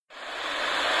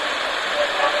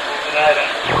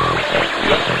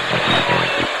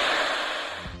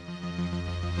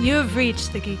You have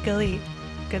reached the Geek Elite.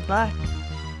 Good luck.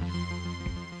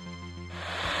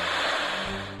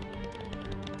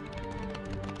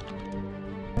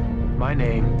 My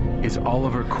name is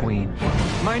Oliver Queen.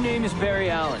 My name is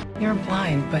Barry Allen. You're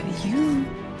blind, but you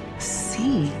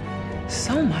see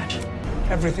so much.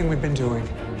 Everything we've been doing,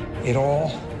 it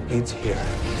all leads here.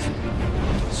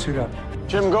 Suit up.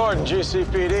 Jim Gordon,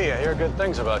 GCPD. I hear good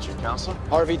things about you, Counselor.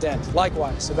 Harvey Dent.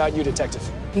 Likewise, about you, Detective.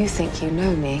 You think you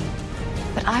know me,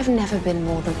 but I've never been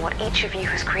more than what each of you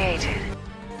has created.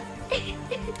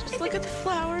 Just look at the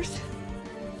flowers.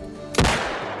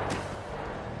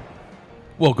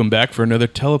 Welcome back for another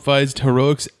Televised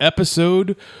Heroics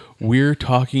episode. We're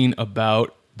talking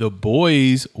about The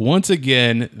Boys once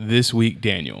again this week,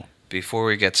 Daniel. Before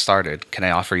we get started, can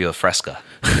I offer you a Fresca?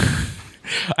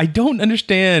 I don't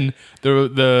understand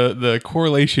the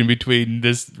correlation between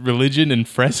this religion and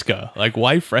Fresca. Like,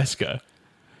 why Fresca?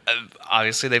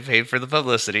 Obviously, they paid for the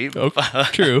publicity. Oh,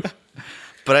 true.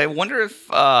 But I wonder if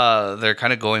they're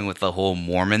kind of going with the whole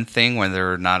Mormon thing where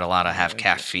they're not allowed to have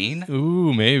caffeine.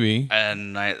 Ooh, maybe.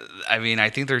 And I mean, I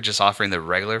think they're just offering the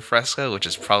regular Fresca, which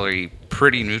is probably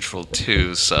pretty neutral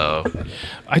too. So,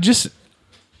 I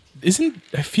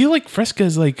feel like Fresca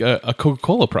is like a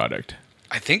Coca-Cola product.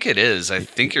 I think it is. I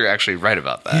think you're actually right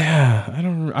about that. Yeah, I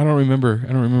don't remember.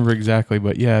 I don't remember exactly,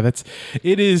 but yeah,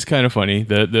 it is kind of funny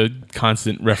the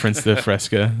constant reference to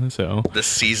Fresca. So this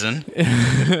season.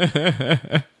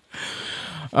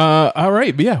 All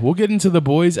right, but yeah, we'll get into The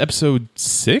Boys episode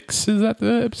 6. Is that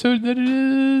the episode that it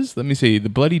is? Let me see. The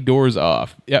Bloody Doors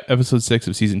Off. Yeah, episode 6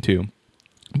 of season 2.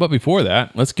 But before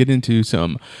that, let's get into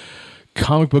some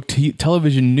comic book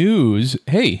television news.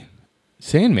 Hey,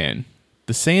 Sandman,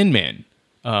 the Sandman.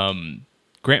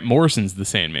 Grant Morrison's the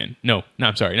Sandman. No,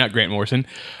 I'm sorry, not Grant Morrison.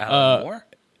 Alan Moore?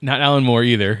 Not Alan Moore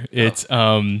either. It's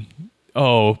people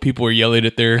are yelling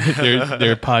at their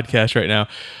podcast right now.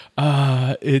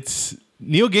 It's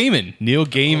Neil Gaiman. Neil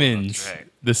Gaiman's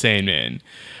The Sandman.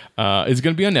 It's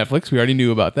going to be on Netflix. We already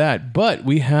knew about that, but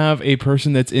we have a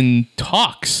person that's in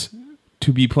talks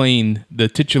to be playing the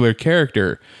titular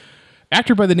character.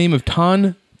 Actor by the name of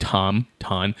Tom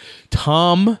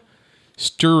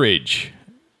Sturridge.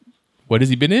 What has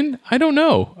he been in? I don't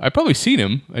know. I've probably seen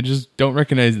him. I just don't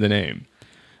recognize the name.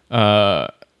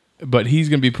 But he's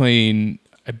going to be playing,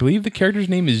 I believe the character's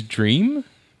name is Dream.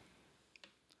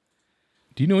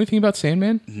 Do you know anything about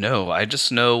Sandman? No, I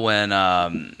just know when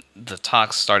the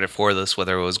talks started for this,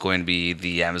 whether it was going to be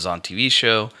the Amazon TV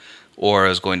show or it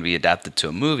was going to be adapted to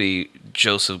a movie,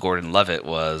 Joseph Gordon-Levitt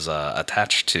was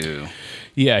attached to.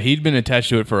 Yeah, he'd been attached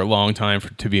to it for a long time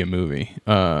to be a movie.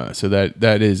 So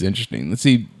that is interesting. Let's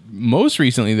see. Most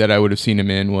recently that I would have seen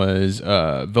him in was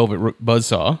Velvet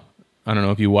Buzzsaw. I don't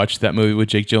know if you watched that movie with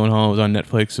Jake Gyllenhaal. It was on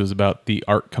Netflix. It was about the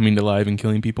art coming to life and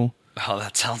killing people. Oh,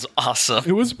 that sounds awesome. I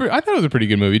thought it was a pretty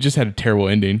good movie. It just had a terrible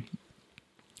ending.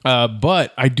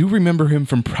 But I do remember him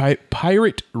from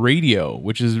Pirate Radio,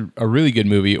 which is a really good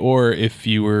movie. Or if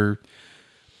you were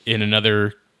in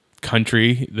another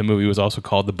country, the movie was also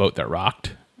called The Boat That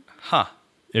Rocked. Huh.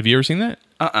 Have you ever seen that?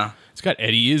 Uh-uh. It's got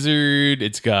Eddie Izzard.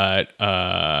 It's got...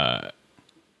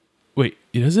 Wait,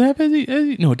 does it have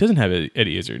Eddie? No, it doesn't have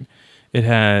Eddie Izzard. It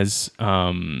has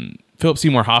Philip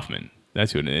Seymour Hoffman.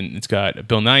 That's who it is. And it's got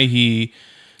Bill Nighy.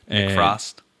 And Nick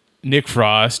Frost. Nick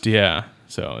Frost, yeah.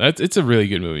 So it's a really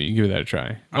good movie. You can give that a try.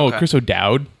 Okay. Oh, Chris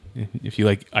O'Dowd, if you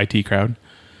like IT Crowd.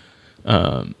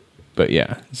 But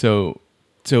yeah, so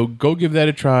go give that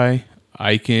a try.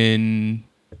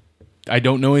 I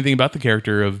don't know anything about the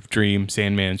character of Dream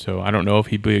Sandman, so I don't know if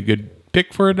he'd be a good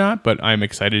pick for it or not, but I'm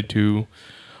excited to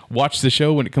watch the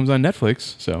show when it comes on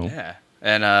Netflix. So yeah.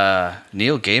 And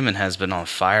Neil Gaiman has been on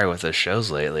fire with his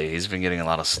shows lately. He's been getting a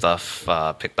lot of stuff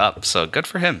picked up, so good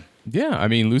for him. Yeah, I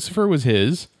mean, Lucifer was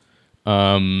his. We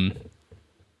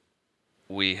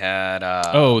had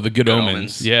The Good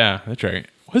Omens. Yeah, that's right.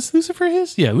 Was Lucifer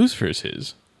his? Yeah, Lucifer is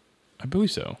his. I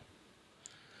believe so.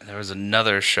 There was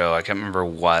another show, I can't remember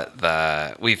what,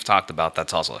 that we've talked about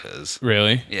that's also his.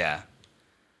 Really? Yeah.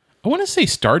 I want to say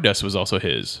Stardust was also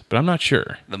his, but I'm not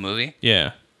sure. The movie?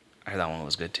 Yeah. I heard that one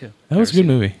was good too. That was a good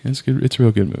movie. It's good. It's a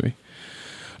real good movie.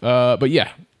 But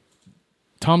yeah,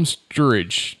 Tom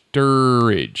Sturridge.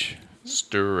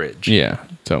 Yeah.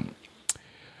 So,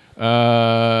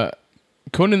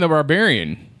 Conan the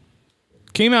Barbarian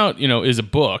came out. Is a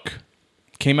book.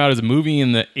 Came out as a movie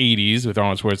in the 80s with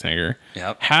Arnold Schwarzenegger.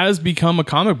 Yep. Has become a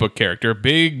comic book character, a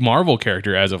big Marvel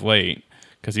character as of late,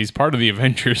 because he's part of the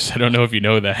Avengers. I don't know if you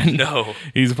know that. No.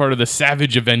 He's part of the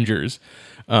Savage Avengers.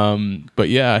 But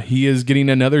yeah, he is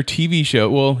getting another TV show.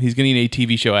 Well, he's getting a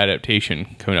TV show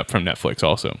adaptation coming up from Netflix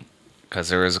also. Because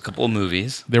there was a couple of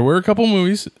movies. There were a couple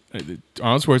movies.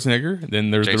 Arnold Schwarzenegger.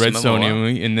 Then there's the Jason Red Sonja Momoa.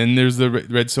 movie, and then there's the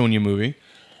Red Sonja movie.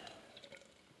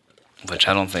 Which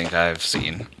I don't think I've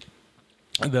seen.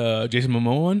 The Jason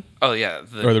Momoa one, Oh, yeah.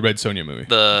 or the Red Sonja movie.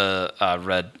 The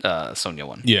Red Sonja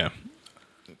one. Yeah,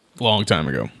 long time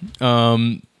ago.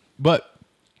 But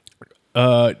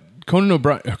Conan the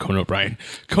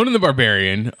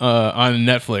Barbarian on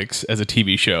Netflix as a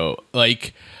TV show.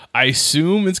 Like, I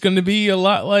assume it's going to be a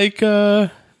lot like The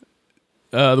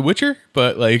Witcher,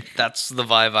 but like That's the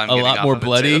vibe I'm a getting lot off more of it,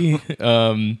 bloody.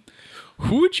 too.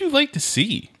 Who would you like to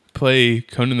see play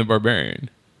Conan the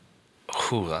Barbarian?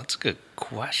 Ooh, that's a good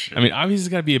question. I mean, obviously,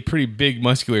 it's got to be a pretty big,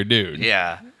 muscular dude.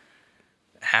 Yeah.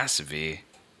 It has to be.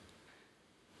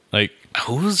 Like,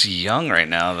 Who's young right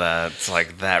now that's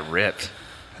like that ripped?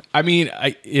 I mean,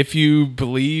 if you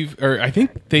believe, or I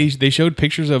think they showed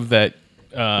pictures of that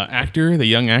actor, the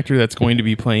young actor that's going to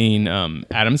be playing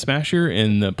Atom Smasher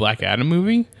in the Black Adam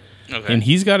movie. Okay. And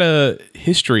he's got a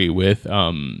history with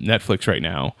Netflix right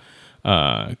now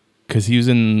because he was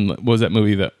in, what was that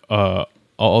movie, that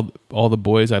all the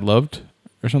Boys I Loved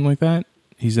or something like that?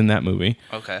 He's in that movie.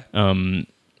 Okay.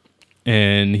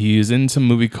 And he was in some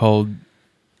movie called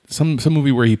some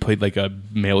movie where he played like a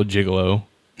male gigolo.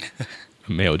 A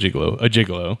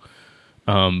gigolo.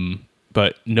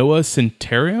 But Noah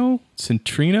Centrino,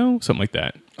 something like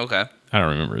that. Okay. I don't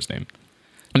remember his name,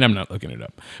 and I'm not looking it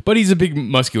up. But he's a big,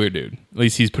 muscular dude. At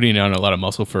least he's putting on a lot of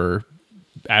muscle for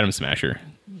Atom Smasher,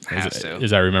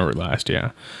 as I remember last.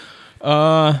 Yeah.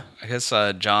 I guess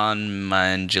John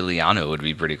Manganiello would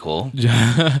be pretty cool.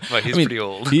 But he's pretty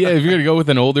old. Yeah, if you're gonna go with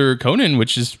an older Conan,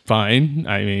 which is fine.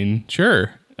 I mean,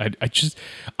 sure. I just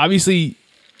obviously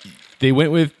they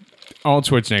went with Arnold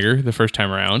Schwarzenegger the first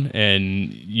time around,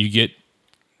 and you get,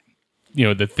 you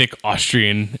know, the thick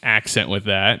Austrian accent with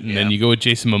that, and then you go with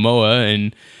Jason Momoa,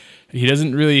 and he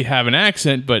doesn't really have an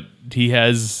accent, but he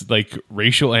has like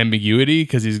racial ambiguity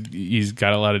because he's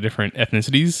got a lot of different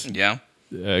ethnicities. Yeah.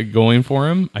 Going for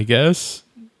him, I guess.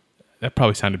 That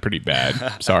probably sounded pretty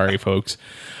bad. Sorry, folks.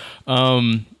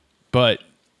 But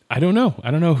I don't know. I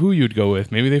don't know who you'd go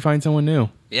with. Maybe they find someone new.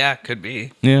 Yeah, could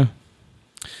be. Yeah.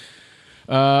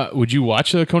 Would you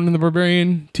watch the Conan the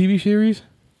Barbarian TV series?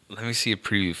 Let me see a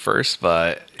preview first,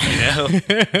 but you know,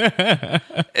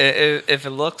 if it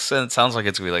looks and it sounds like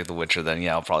it's gonna be like The Witcher, then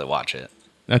yeah, I'll probably watch it.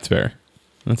 That's fair.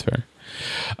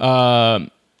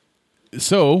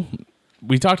 So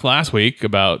we talked last week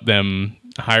about them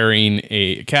casting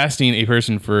a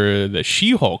person for the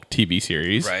She-Hulk TV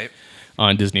series, Right.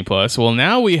 on Disney Plus. Well,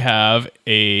 now we have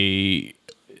a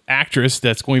actress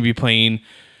that's going to be playing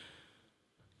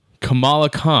Kamala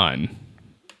Khan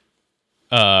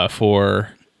for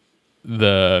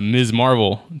the Ms.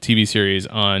 Marvel TV series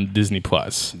on Disney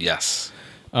Plus. Yes.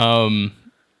 Her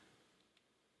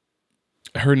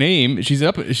name, she's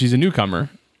a newcomer,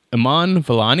 Iman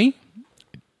Vellani.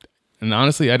 And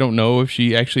honestly, I don't know if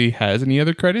she actually has any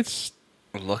other credits.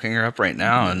 We're looking her up right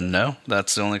now, and no,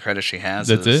 that's the only credit she has.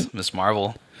 That's it? Miss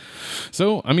Marvel.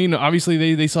 So, I mean,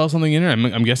 obviously they saw something in her.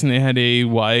 I'm guessing they had a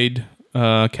wide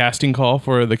casting call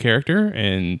for the character,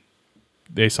 and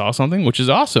they saw something, which is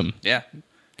awesome. Yeah.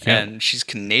 And she's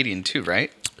Canadian too,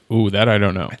 right? Ooh, that I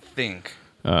don't know. I think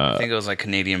it was like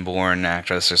Canadian-born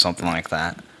actress or something like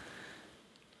that.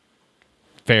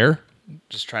 Fair.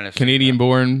 Just trying to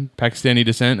Canadian-born, Pakistani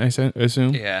descent, I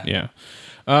assume. Yeah. Yeah.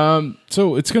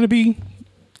 So it's going to be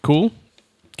cool.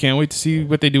 Can't wait to see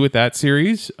what they do with that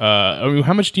series. I mean,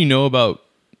 how much do you know about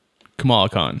Kamala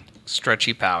Khan?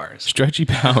 Stretchy powers. Stretchy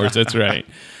powers, that's right.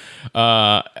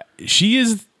 She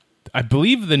is, I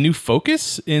believe, the new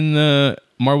Focus in the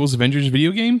Marvel's Avengers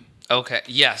video game. Okay.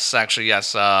 Yes, actually,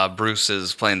 yes. Bruce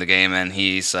is playing the game, and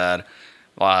he said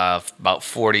about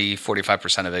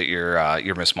 40-45% of it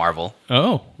you're Miss Marvel.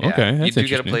 Oh, okay. Yeah. That's you do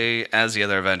get to interesting. play as the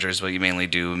other Avengers, but you mainly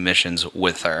do missions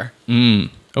with her.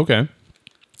 Okay.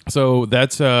 So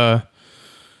that's a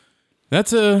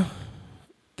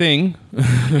thing.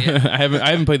 I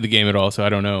haven't played the game at all, so I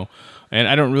don't know. And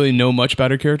I don't really know much about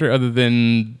her character other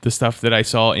than the stuff that I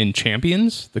saw in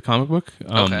Champions, the comic book.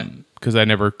 Okay. Because I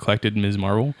never collected Ms.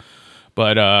 Marvel.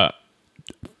 But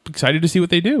excited to see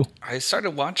what they do. I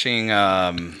started watching,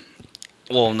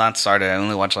 not started, I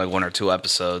only watched like 1 or 2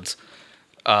 episodes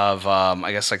of,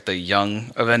 I guess like the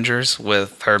Young Avengers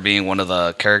with her being one of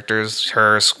the characters,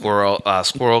 her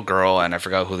Squirrel Girl, and I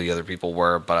forgot who the other people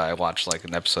were, but I watched like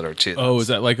an episode or 2. Oh, is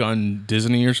that like on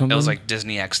Disney or something? It was like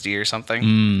Disney XD or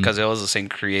something, because it was the same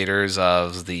creators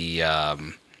of the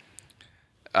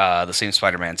same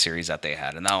Spider-Man series that they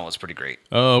had, and that one was pretty great.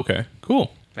 Oh, okay.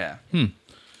 Cool. Yeah.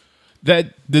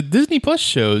 that the Disney Plus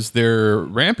shows, they're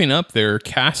ramping up their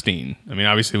casting. I mean,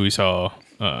 obviously we saw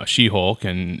She-Hulk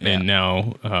and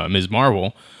now Ms.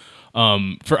 Marvel.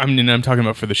 I'm talking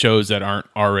about for the shows that aren't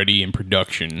already in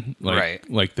production,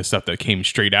 like the stuff that came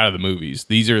straight out of the movies.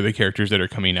 These are the characters that are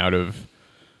coming out of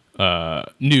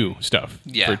new stuff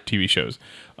for TV shows.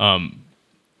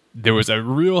 There was a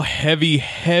real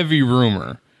heavy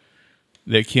rumor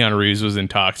that Keanu Reeves was in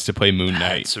talks to play Moon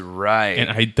Knight. That's right. And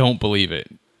I don't believe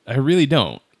it. I really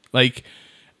don't. Like,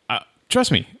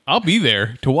 trust me, I'll be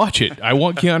there to watch it. I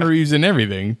want Keanu Reeves in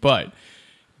everything. But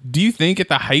do you think at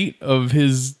the height of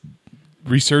his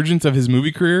resurgence of his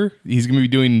movie career, he's going to be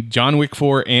doing John Wick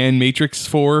 4 and Matrix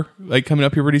 4, like coming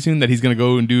up here pretty soon, that he's going to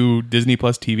go and do Disney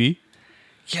Plus TV?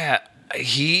 Yeah,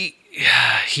 he's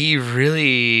going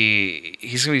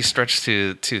to be stretched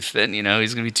too thin, you know?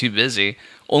 He's going to be too busy.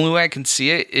 Only way I can see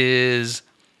it is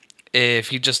if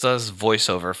he just does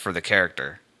voiceover for the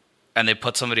character and they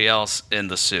put somebody else in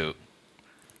the suit.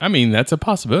 I mean, that's a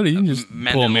possibility. You can just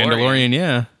pull a Mandalorian,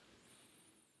 yeah.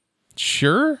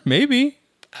 Sure, maybe.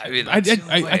 I mean, I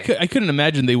couldn't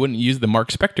imagine they wouldn't use the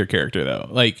Mark Spector character, though.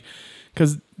 Like,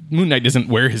 because Moon Knight doesn't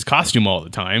wear his costume all the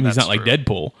time. He's not like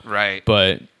Deadpool. Right.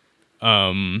 But,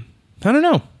 I don't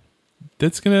know.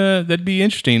 That'd be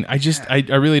interesting. I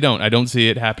really don't. I don't see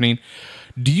it happening.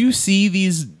 Do you see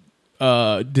these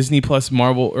Disney Plus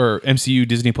Marvel or MCU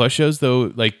Disney Plus shows,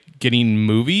 though, like getting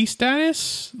movie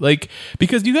status? Like,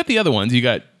 because you got the other ones. You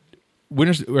got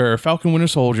Falcon Winter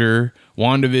Soldier,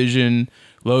 WandaVision,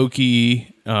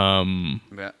 Loki.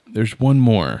 There's one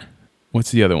more.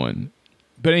 What's the other one?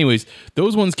 But anyways,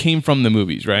 those ones came from the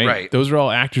movies, right? Right. Those are all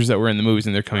actors that were in the movies,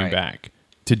 and they're coming back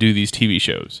to do these TV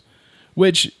shows,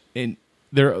 which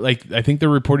they're like, I think they're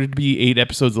reported to be 8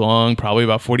 episodes long, probably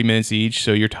about 40 minutes each.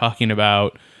 So you're talking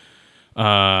about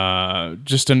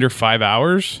just under 5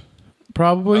 hours,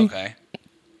 probably. Okay.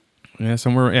 Yeah,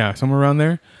 somewhere around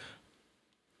there.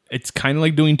 It's kind of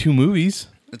like doing 2 movies.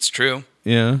 It's true.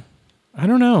 Yeah. I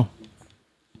don't know.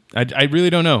 I really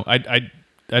don't know. I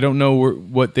don't know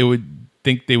what they would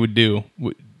think they would do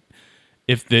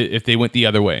if they went the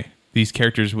other way. These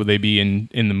characters, would they be in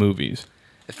the movies?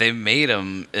 If they made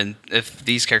them, and if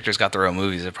these characters got their own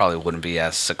movies, it probably wouldn't be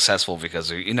as successful because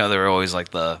they're always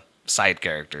like the side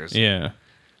characters. Yeah.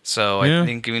 So I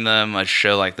think giving them a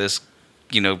show like this,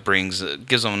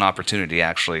 gives them an opportunity to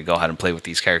actually go ahead and play with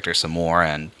these characters some more.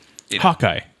 And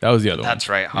Hawkeye, that was the other one. That's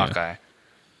right, Hawkeye.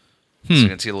 So you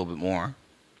can see a little bit more.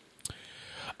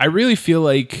 I really feel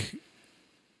like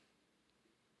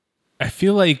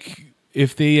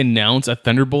if they announce a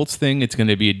Thunderbolts thing, it's going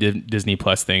to be a Disney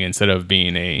Plus thing instead of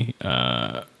being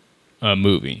a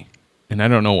movie, and I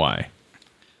don't know why.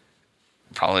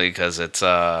 Probably because it's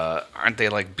aren't they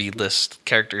like B-list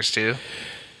characters too?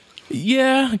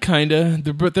 Yeah, kinda.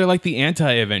 But they're like the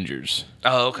anti-Avengers.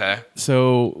 Oh, okay.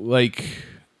 So like,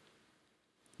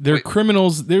 they're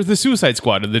criminals. They're the Suicide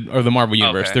Squad of the Marvel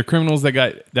universe. Okay. They're criminals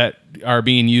that are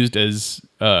being used as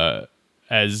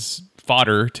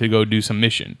fodder to go do some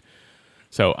mission.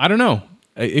 So I don't know.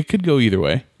 It could go either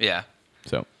way. Yeah.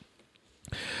 So,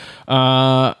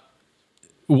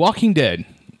 Walking Dead.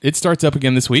 It starts up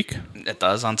again this week. It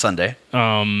does on Sunday.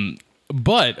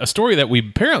 But a story that we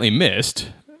apparently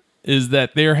missed is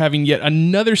that they're having yet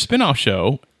another spinoff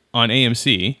show on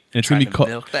AMC. And it's going to be called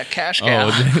milk that cash cow.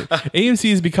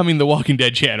 AMC is becoming the Walking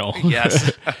Dead channel.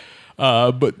 Yes.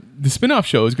 But the spinoff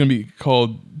show is going to be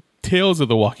called Tales of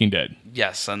the Walking Dead.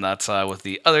 Yes, and that's with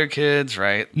the other kids,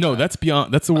 right? No, that's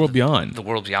beyond. That's the World Beyond. The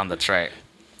World Beyond. That's right.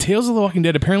 Tales of the Walking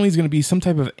Dead apparently is going to be some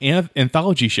type of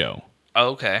anthology show. Oh,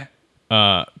 okay.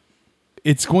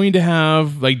 It's going to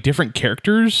have like different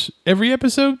characters every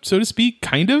episode, so to speak,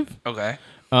 kind of. Okay.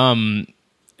 And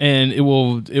it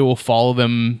will follow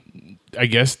them, I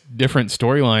guess, different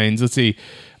storylines. Let's see.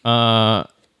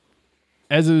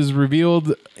 As it was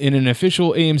revealed in an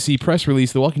official AMC press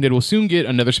release, The Walking Dead will soon get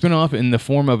another spinoff in the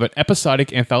form of an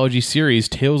episodic anthology series,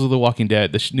 Tales of the Walking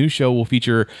Dead. The new show will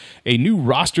feature a new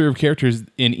roster of characters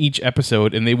in each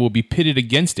episode, and they will be pitted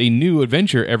against a new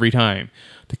adventure every time.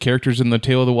 The characters in the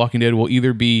Tale of the Walking Dead will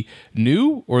either be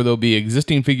new, or they'll be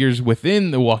existing figures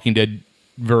within the Walking Dead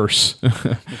verse.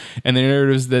 And the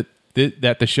narratives that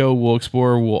the show will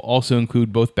explore will also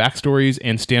include both backstories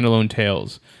and standalone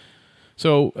tales.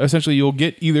 So essentially, you'll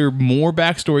get either more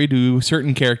backstory to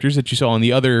certain characters that you saw in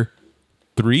the other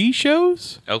 3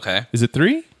 shows. Okay. Is it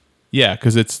 3? Yeah,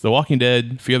 because it's The Walking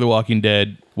Dead, Fear the Walking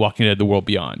Dead, Walking Dead: The World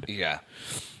Beyond. Yeah.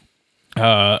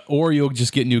 Or you'll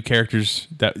just get new characters.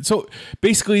 So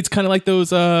basically, it's kind of like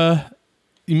those. You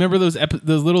remember those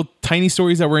little tiny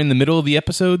stories that were in the middle of the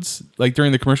episodes, like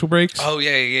during the commercial breaks? Oh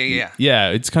yeah. Yeah,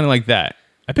 it's kind of like that.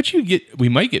 I bet we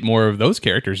might get more of those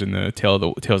characters in the Tales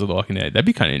of the Walking Dead. That'd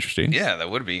be kind of interesting. Yeah, that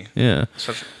would be. Yeah.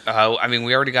 I mean,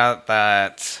 we already got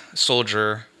that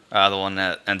soldier, the one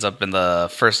that ends up in the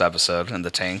first episode in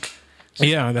the tank. So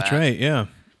Yeah, that's right. Yeah.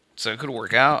 So it could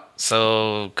work out.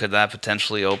 So could that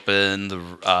potentially open the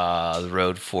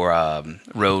road for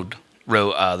road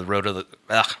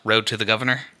to the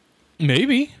governor?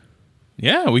 Maybe.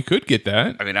 Yeah, we could get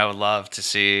that. I mean, I would love to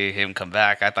see him come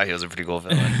back. I thought he was a pretty cool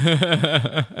villain.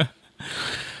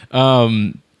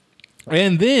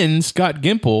 And then Scott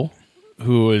Gimple,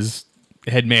 who was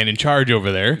head man in charge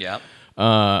over there, Yep.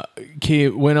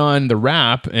 went on the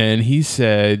Wrap, and he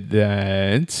said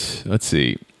that, let's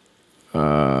see,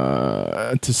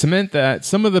 to cement that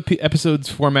some of the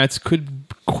episodes formats could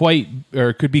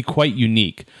be quite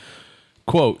unique.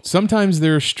 Quote, sometimes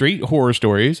they're straight horror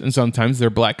stories and sometimes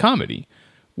they're black comedy.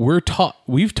 We've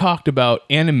talked about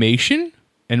animation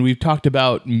and we've talked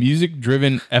about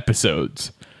music-driven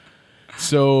episodes.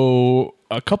 So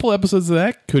a couple episodes of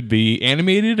that could be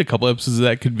animated. A couple episodes of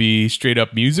that could be straight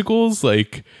up musicals.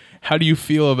 Like, how do you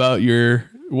feel about your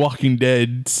Walking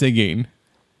Dead singing?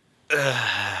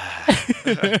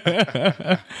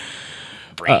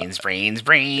 Brains.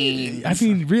 I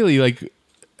mean, really, like,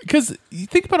 because you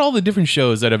think about all the different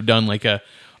shows that have done like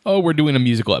we're doing a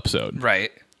musical episode.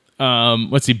 Right.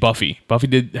 Let's see, Buffy.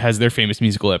 Buffy has their famous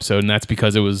musical episode, and that's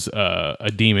because it was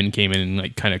a demon came in and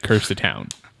like kind of cursed the town.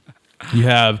 You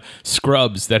have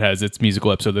Scrubs that has its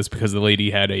musical episode. That's because the lady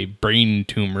had a brain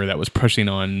tumor that was pushing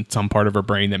on some part of her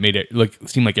brain that made it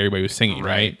seem like everybody was singing,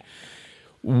 right?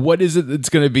 What is it that's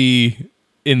going to be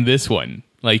in this one?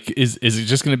 Like, is it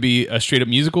just going to be a straight up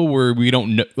musical where we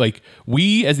don't know, like,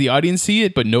 we as the audience see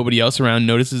it, but nobody else around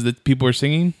notices that people are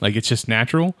singing? Like, it's just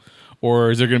natural? Or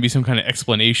is there going to be some kind of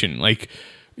explanation? Like,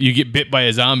 you get bit by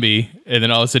a zombie, and then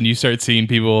all of a sudden you start seeing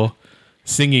people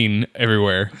singing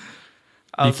everywhere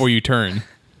before you turn.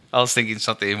 I was thinking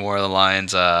something more along the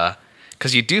lines,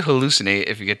 because you do hallucinate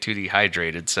if you get too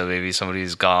dehydrated. So maybe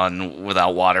somebody's gone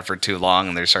without water for too long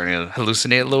and they're starting to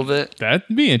hallucinate a little bit.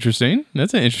 That'd be interesting.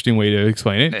 That's an interesting way to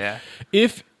explain it. Yeah.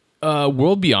 If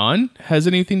World Beyond has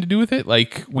anything to do with it,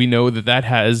 like we know that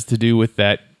has to do with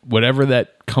that, whatever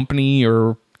that company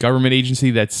or government agency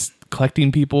that's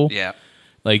collecting people. Yeah.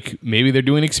 Like maybe they're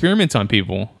doing experiments on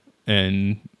people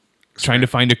and trying to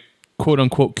find a quote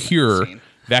unquote cure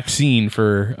vaccine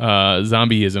for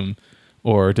zombieism.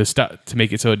 Or to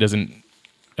make it so it doesn't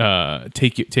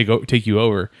take you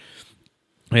over.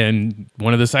 And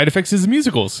one of the side effects is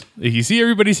musicals. If you see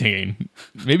everybody singing,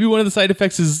 maybe one of the side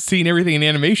effects is seeing everything in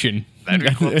animation. That'd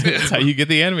be cool too. That's how you get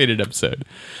the animated episode.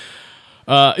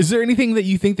 Is there anything that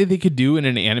you think that they could do in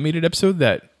an animated episode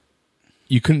that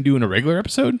you couldn't do in a regular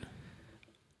episode?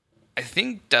 I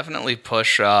think definitely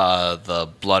push the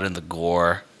blood and the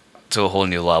gore to a whole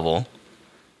new level.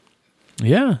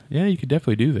 Yeah, you could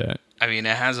definitely do that. I mean,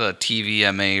 it has a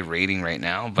TVMA rating right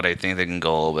now, but I think they can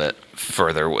go a little bit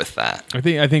further with that. I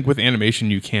think with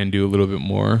animation you can do a little bit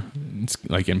more. It's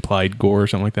like implied gore or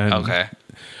something like that. Okay.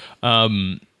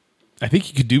 I think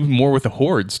you could do more with the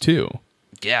hordes too.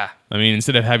 Yeah. I mean,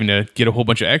 instead of having to get a whole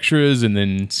bunch of extras and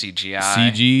then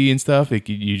CG and stuff,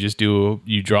 you just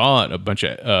you draw out a bunch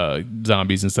of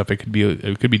zombies and stuff. It could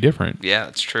be different. Yeah,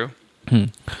 that's true.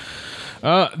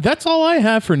 That's all I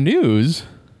have for news.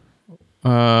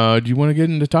 Do you want to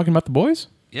get into talking about The Boys?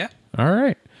 Yeah. All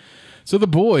right. So The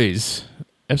Boys,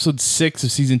 episode 6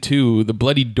 of season 2, The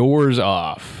Bloody Doors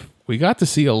Off. We got to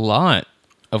see a lot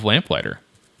of Lamplighter.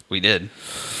 We did.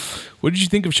 What did you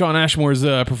think of Shawn Ashmore's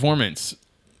performance?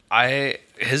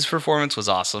 His performance was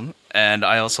awesome, and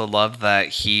I also loved that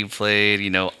he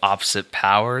played, opposite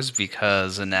powers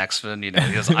because in X-Men, he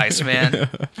was Iceman.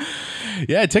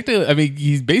 Yeah, technically, I mean,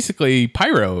 he's basically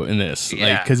Pyro in this,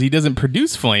 because he doesn't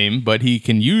produce flame, but he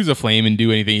can use a flame and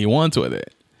do anything he wants with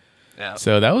it. Yeah.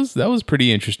 So that was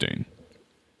pretty interesting.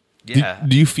 Yeah.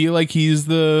 Do you feel like he's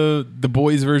the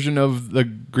Boys version of the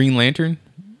Green Lantern?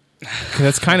 'Cause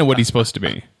that's kind of what he's supposed to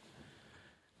be.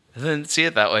 I didn't see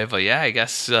it that way, but yeah, I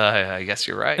guess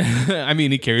you're right. I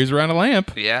mean, he carries around a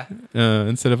lamp. Yeah.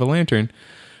 Instead of a lantern.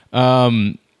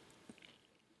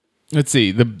 Let's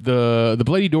see. The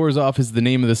Bloody Doors Off is the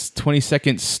name of this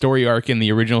 22nd story arc in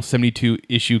the original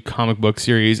 72-issue comic book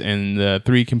series and the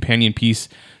 3 companion piece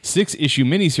 6-issue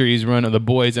miniseries run of The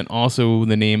Boys, and also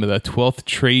the name of the 12th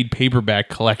trade paperback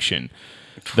collection.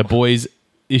 The Boys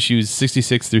issues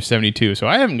 66 through 72. So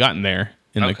I haven't gotten there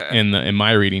in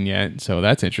my reading yet, so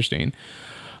that's interesting.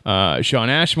 Shawn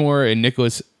Ashmore and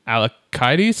Nicholas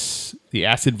Alakaitis, the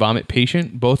acid vomit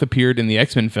patient, both appeared in the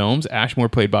X-Men films. Ashmore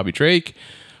played Bobby Drake,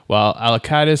 while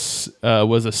Alakaitis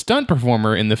was a stunt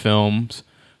performer in the films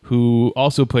who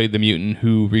also played the mutant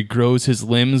who regrows his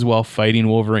limbs while fighting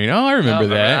Wolverine. Oh, I remember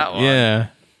that. one. Yeah.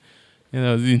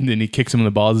 Then he kicks him in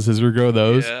the balls and says, regrow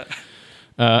those. Yeah.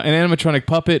 An animatronic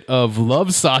puppet of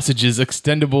Love Sausage's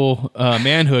extendable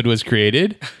manhood was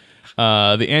created.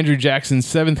 The Andrew Jackson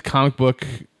 7th comic book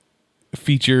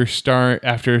feature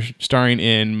starring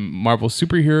in Marvel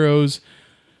Superheroes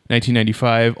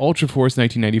 1995, Ultra Force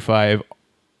 1995,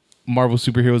 Marvel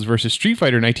Superheroes vs. Street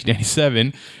Fighter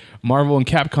 1997, Marvel and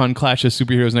Capcom Clash of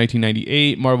Superheroes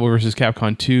 1998, Marvel vs.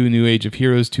 Capcom 2, New Age of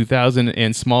Heroes 2000,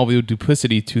 and Smallville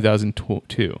Duplicity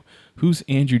 2002. Who's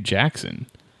Andrew Jackson?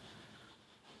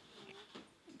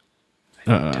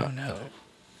 I don't know.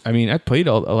 I mean, I played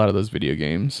a lot of those video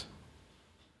games.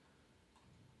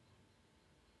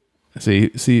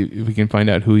 See if we can find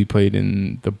out who he played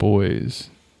in The Boys.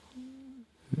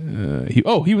 He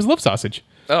was Love Sausage.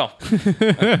 Oh,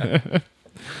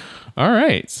 All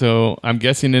right, so I'm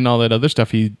guessing in all that other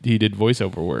stuff he did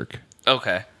voiceover work.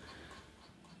 okay.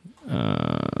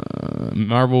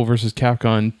 Marvel vs.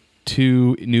 Capcom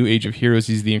 2, New Age of Heroes.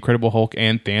 He's the Incredible Hulk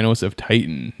and Thanos of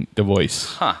Titan. The voice.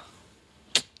 Huh.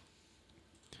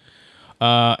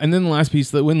 And then the last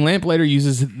piece, that when Lamplighter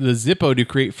uses the Zippo to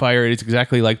create fire, it's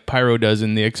exactly like Pyro does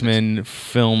in the X-Men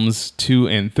films 2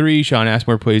 and 3. Sean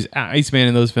Astin plays Iceman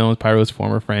in those films, Pyro's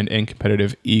former friend and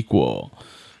competitive equal.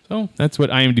 So that's what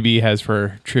IMDb has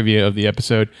for trivia of the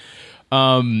episode.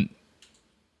 Were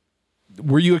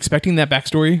you expecting that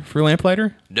backstory for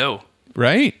Lamplighter? No.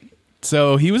 Right?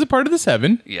 So he was a part of the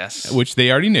Seven. Yes. Which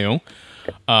they already knew.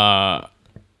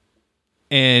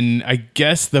 And I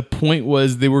guess the point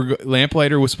was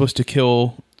Lamplighter was supposed to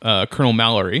kill Colonel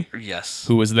Mallory, Yes.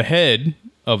 who was the head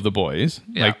of the boys,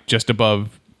 Yeah. like just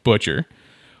above Butcher.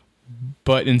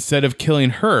 But instead of killing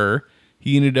her,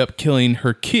 he ended up killing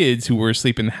her kids who were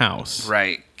asleep in the house.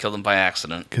 Right. Killed him by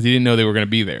accident. Because he didn't know they were going to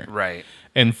be there. Right.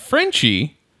 And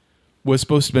Frenchie was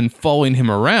supposed to have been following him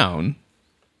around,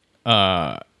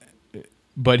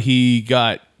 but he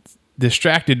got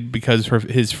distracted because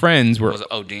his friends were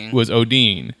Was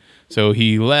Odin. So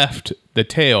he left the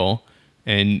tail,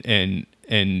 and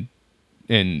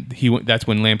he went. That's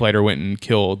when Lamplighter went and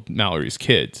killed Mallory's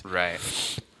kids. Right.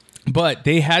 But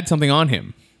they had something on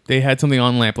him. They had something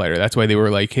on Lamplighter. That's why they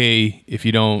were like, "Hey, if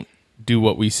you don't do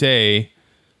what we say,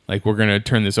 like we're gonna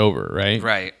turn this over." Right.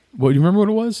 Right. What do you remember? What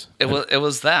it was? It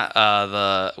was that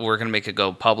we're gonna make it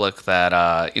go public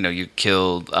that you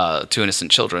killed 2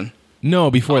 innocent children.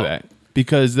 No, before that,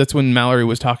 because that's when Mallory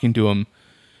was talking to him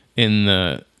in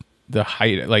the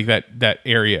height, like that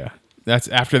area. That's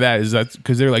after that. Is that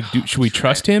because they're like, should we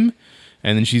trust him?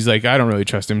 And then she's like, I don't really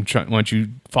trust him. Why don't you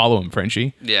follow him,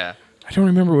 Frenchie? Yeah. I don't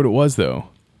remember what it was though.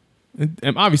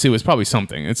 And obviously, it was probably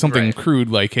something. It's something Right. crude,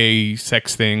 like a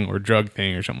sex thing or drug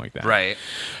thing or something like that. Right.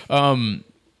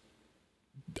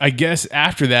 I guess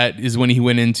after that is when he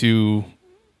went into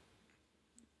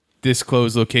this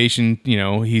closed location. You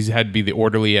know, he's had to be the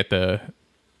orderly at the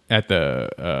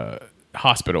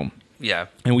hospital, Yeah.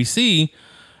 and we see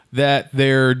that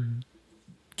they're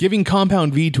giving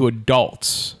Compound V to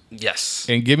adults, Yes.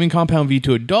 and giving Compound V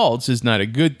to adults is not a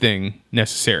good thing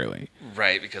necessarily.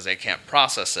 Right, because they can't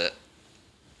process it.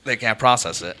 They can't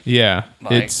process it Yeah,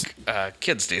 like it's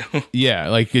kids do. yeah,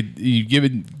 like you give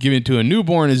it to a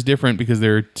newborn is different because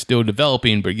they're still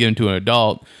developing, but given to an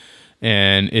adult,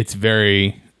 and it's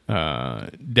very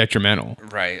detrimental.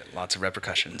 Right. Lots of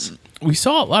repercussions. We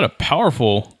saw a lot of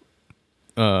powerful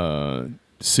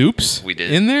soups We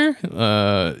did. in there.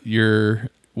 Your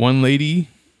one lady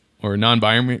or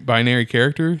non-binary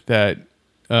character that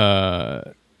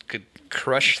Could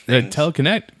crush that things.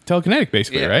 telekinetic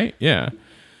basically, Yeah. right? Yeah.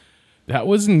 That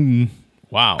was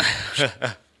wow.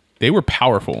 They were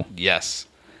powerful. Yes.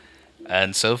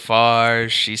 And so far,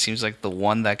 she seems like the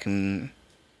one that can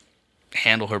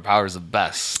handle her powers the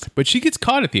best. But she gets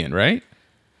caught at the end, right?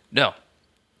 No.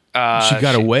 She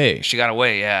got away. She got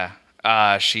away,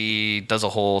 yeah. She does a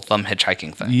whole thumb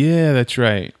hitchhiking thing. Yeah, that's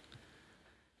right.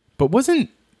 But wasn't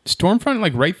Stormfront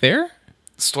like right there?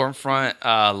 Stormfront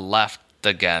left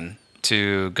again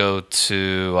to go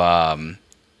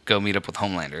meet up with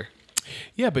Homelander.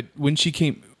 Yeah, but when she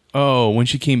came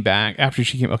back after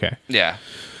she came, okay. Yeah.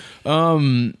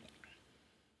 Then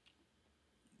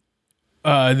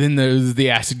there's the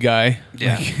acid guy.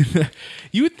 Yeah. Like,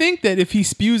 you would think that if he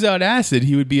spews out acid,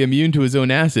 he would be immune to his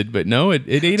own acid, but no, it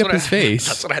ate up his face.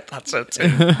 That's what I thought so too.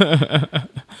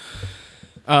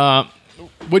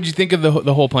 What'd you think of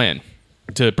the whole plan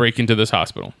to break into this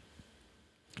hospital?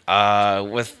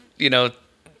 With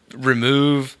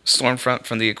remove Stormfront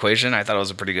from the equation, I thought it was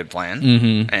a pretty good plan.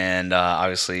 Mm-hmm. And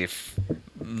obviously,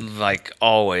 like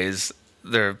always,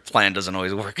 their plan doesn't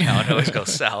always work out. It always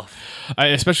goes south.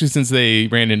 Especially since they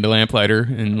ran into Lamplighter,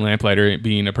 and Lamplighter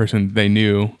being a person they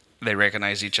knew. They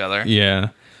recognize each other. Yeah.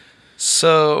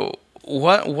 So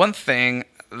one thing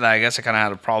that I guess I kind of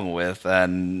had a problem with,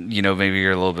 and maybe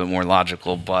you're a little bit more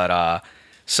logical, but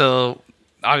so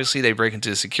obviously they break into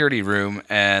the security room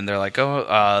and they're like,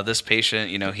 this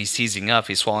patient, he's seizing up,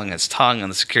 he's swallowing his tongue,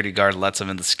 and the security guard lets him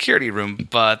in the security room,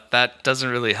 but that doesn't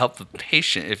really help the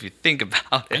patient if you think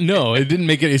about it. No, it didn't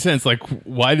make any sense. Like,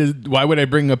 why would I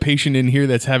bring a patient in here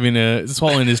that's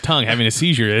swallowing his tongue, having a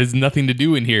seizure? It has nothing to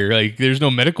do in here. Like, there's no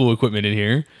medical equipment in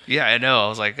here. Yeah, I know. I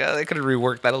was like, they could have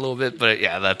reworked that a little bit, but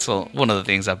yeah, that's one of the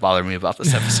things that bothered me about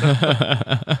this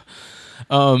episode.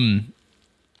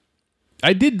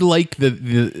 I did like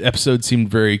the episode seemed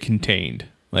very contained.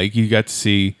 Like, you got to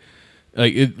see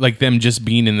like them just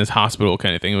being in this hospital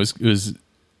kind of thing. It was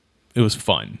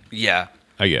fun. Yeah,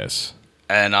 I guess.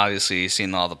 And obviously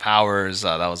seeing all the powers,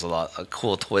 that was a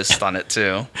cool twist on it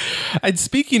too. And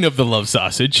speaking of the love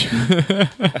sausage,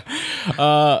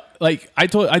 like I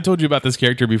told you about this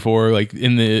character before. Like,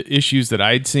 in the issues that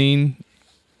I'd seen,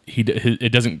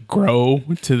 it doesn't grow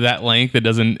to that length. It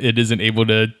isn't able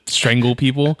to strangle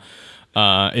people.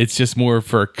 It's just more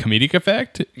for comedic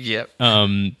effect. Yep.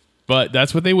 But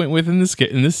that's what they went with in this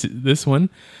one,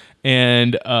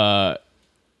 and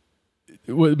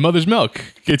Mother's Milk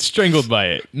gets strangled by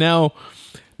it. Now,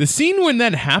 the scene when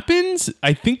that happens,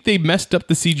 I think they messed up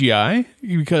the CGI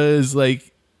because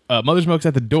Mother's Milk's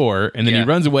at the door, and then he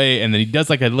runs away, and then he does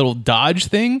like a little dodge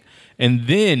thing, and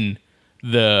then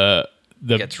the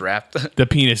gets wrapped. The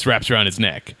penis wraps around his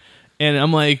neck, and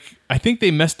I'm like, I think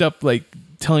they messed up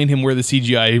telling him where the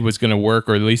CGI was going to work,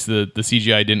 or at least the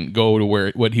CGI didn't go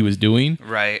to what he was doing.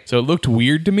 Right. So it looked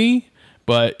weird to me,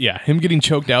 but yeah, him getting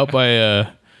choked out by a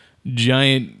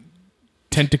giant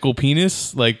tentacle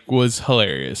penis was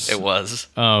hilarious. It was.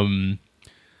 I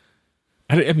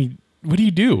mean, what do you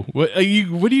do? What do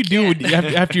you do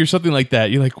after you're something like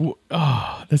that? You're like,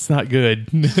 oh, that's not good.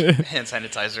 Hand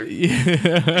sanitizer.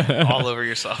 Yeah. All over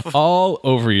yourself. All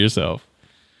over yourself.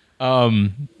 I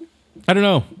don't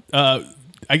know.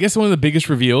 I guess one of the biggest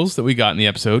reveals that we got in the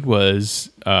episode was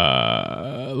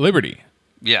Liberty.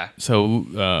 Yeah. So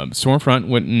Stormfront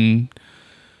went and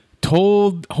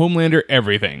told Homelander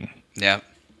everything. Yeah.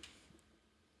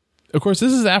 Of course,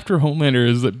 this is after Homelander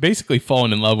is basically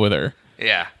fallen in love with her.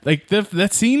 Yeah. Like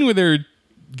that scene where they're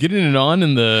getting it on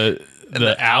in the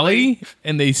alley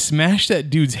and they smash that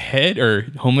dude's head, or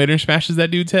Homelander smashes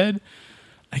that dude's head.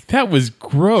 Like, that was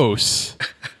gross.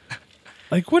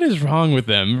 Like, what is wrong with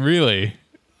them, really?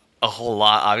 A whole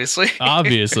lot, obviously.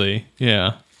 Obviously,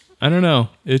 yeah. I don't know.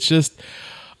 It's just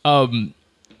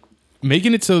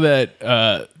making it so that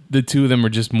the two of them are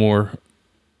just more,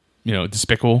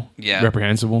 despicable,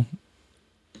 reprehensible.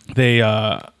 They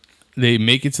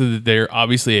make it so that they're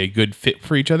obviously a good fit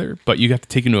for each other, but you have to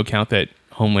take into account that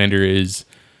Homelander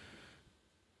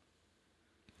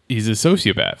he's a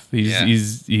sociopath.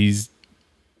 He's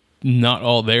not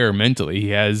all there mentally. He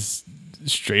has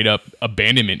straight up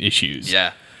abandonment issues.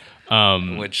 Yeah.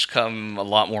 Which come a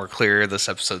lot more clear this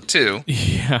episode too.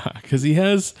 Yeah, because he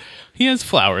has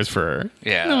flowers for her.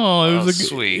 Yeah. No, it was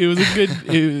sweet. It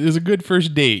was a good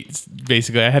first date.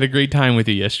 Basically, I had a great time with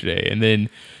you yesterday, and then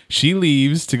she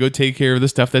leaves to go take care of the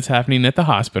stuff that's happening at the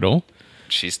hospital.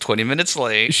 She's 20 minutes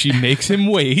late. She makes him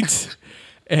wait,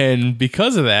 and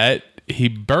because of that, he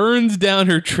burns down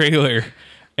her trailer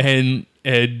and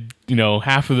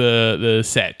half of the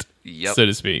set, so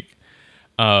to speak.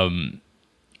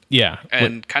 Yeah.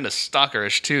 And kind of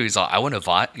stalkerish too. He's like, I want to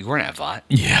Vought. You weren't at Vought.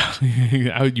 Yeah.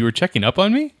 You were checking up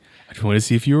on me? I just wanted to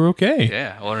see if you were okay.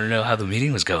 Yeah. I wanted to know how the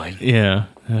meeting was going. Yeah.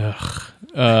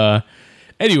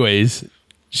 Anyways,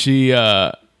 she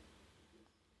when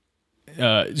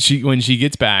she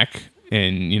gets back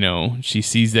and, she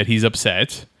sees that he's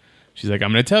upset, she's like,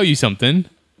 I'm going to tell you something.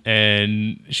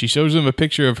 And she shows him a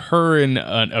picture of her and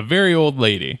a very old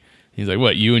lady. He's like,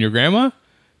 what, you and your grandma?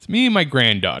 It's me and my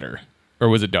granddaughter. Or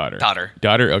was it daughter?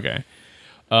 Daughter, okay.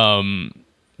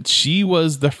 She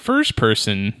was the first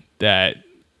person that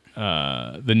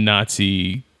the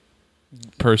Nazi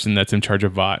person that's in charge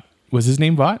of Vought. Was his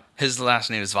name Vought? His last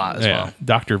name is Vought as well.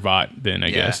 Dr. Vought, then, I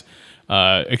guess.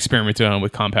 Experimented on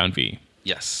with Compound V.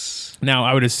 Yes. Now,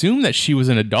 I would assume that she was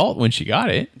an adult when she got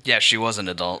it. Yeah, she was an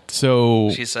adult. So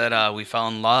she said, we fell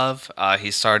in love. He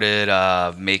started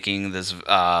making this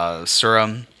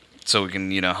serum so we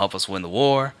can, help us win the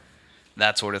war.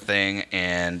 That sort of thing,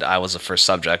 and I was the first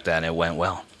subject, and it went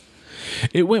well.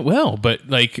 It went well, but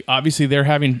obviously they're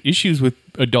having issues with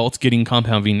adults getting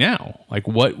Compound V now. Like,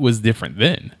 what was different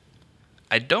then?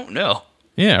 I don't know.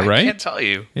 Yeah, right? I can't tell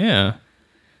you. Yeah.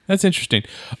 that's interesting.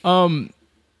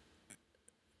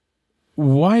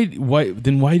 Why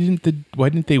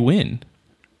didn't they win?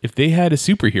 If they had a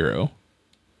superhero,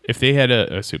 if they had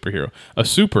a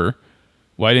super,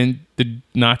 why didn't the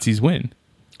Nazis win?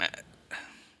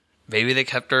 Maybe they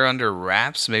kept her under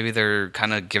wraps. Maybe they're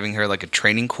kind of giving her like a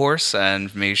training course,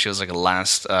 and maybe she was like a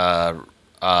last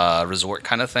resort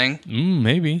kind of thing.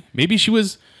 Maybe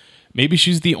she's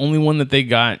the only one that they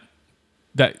got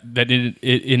that it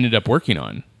ended up working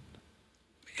on.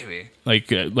 Maybe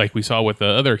like we saw with the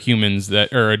other humans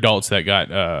that or adults that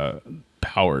got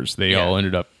powers. They all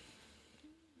ended up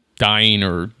dying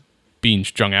or being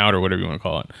strung out or whatever you want to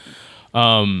call it.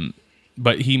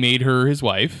 But he made her his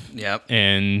wife. Yep.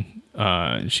 And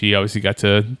she obviously got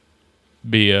to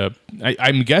be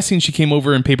I'm guessing she came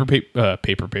over in Project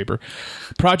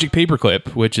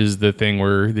Paperclip, which is the thing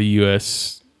where the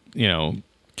U.S.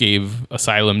 gave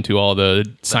asylum to all the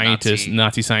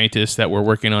Nazi scientists that were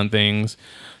working on things.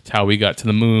 It's how we got to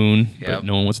the moon, but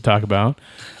no one wants to talk about.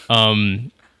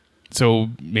 So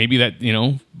maybe that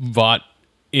Vought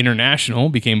International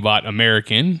became Vought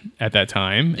American at that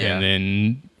time, and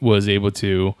then was able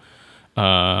to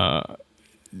carve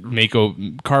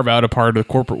out a part of the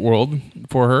corporate world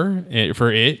for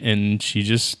it, and she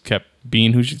just kept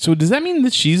being who she. So does that mean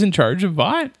that she's in charge of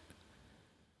Vought?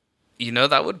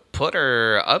 That would put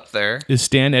her up there. Is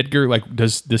Stan Edgar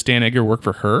does Stan Edgar work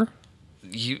for her?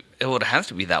 It would have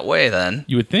to be that way then.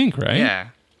 You would think, right? Yeah.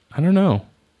 I don't know.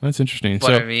 That's interesting.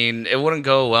 But I mean, it wouldn't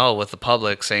go well with the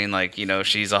public saying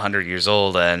she's 100 years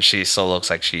old and she still looks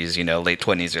like she's, late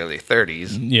 20s, early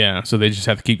 30s. Yeah. So they just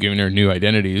have to keep giving her new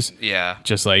identities. Yeah.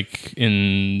 Just like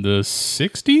in the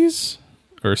 60s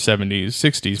or 70s,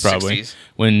 60s probably, 60s.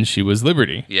 When she was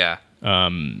Liberty. Yeah.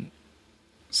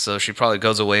 So she probably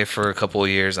goes away for a couple of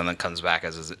years and then comes back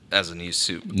as a new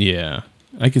suit. Yeah.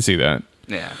 I can see that.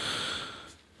 Yeah.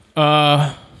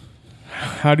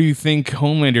 How do you think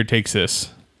Homelander takes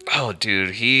this? Oh,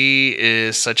 dude, he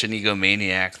is such an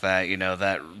egomaniac that,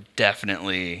 that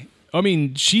definitely... I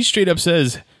mean, she straight up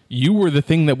says, you were the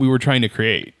thing that we were trying to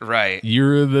create. Right.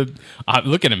 You're the...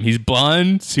 look at him. He's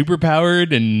blonde, super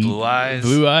powered, and... Blue eyes.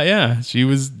 Blue eye, yeah. That's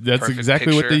Perfect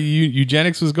exactly picture. what the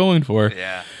eugenics was going for.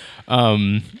 Yeah.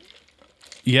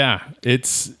 Yeah,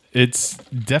 it's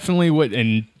definitely what...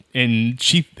 And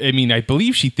she... I mean, I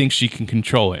believe she thinks she can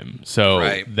control him.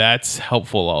 So that's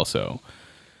helpful also.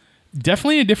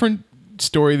 Definitely a different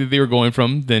story that they were going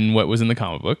from than what was in the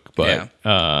comic book, but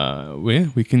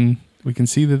we can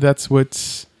see that that's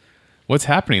what's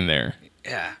happening there.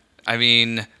 Yeah, I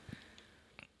mean,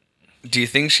 do you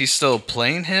think she's still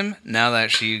playing him now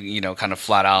that she kind of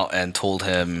flat out and told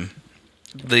him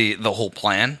the whole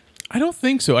plan? I don't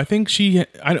think so. I think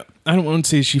I don't want to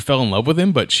say she fell in love with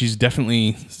him, but she's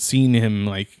definitely seen him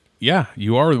like, yeah,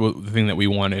 you are the thing that we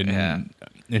wanted. Yeah.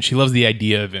 And she loves the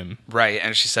idea of him. Right,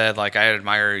 and she said, I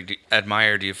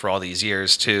admired you for all these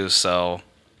years, too, so...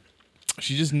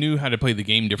 She just knew how to play the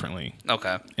game differently.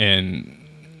 Okay.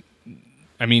 And,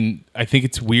 I mean, I think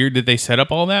it's weird that they set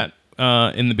up all that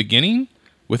in the beginning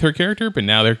with her character, but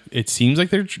now it seems like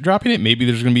they're dropping it. Maybe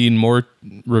there's going to be more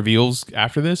reveals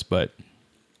after this, but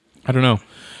I don't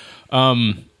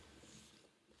know.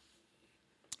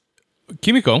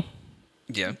 Kimiko...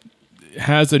 Yeah.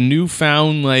 Has a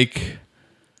newfound,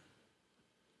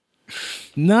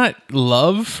 not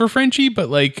love for Frenchie,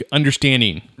 but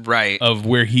understanding of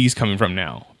where he's coming from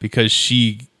now, because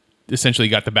she essentially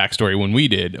got the backstory when we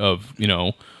did of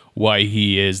why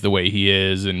he is the way he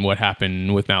is and what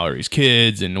happened with Mallory's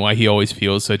kids and why he always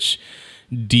feels such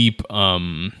deep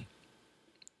not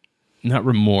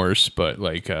remorse but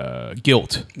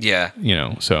guilt.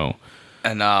 So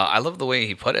and I love the way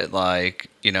he put it,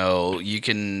 you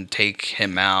can take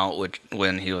him out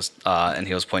when he was and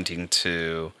he was pointing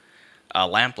to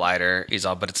Lamplighter, he's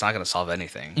all, but it's not going to solve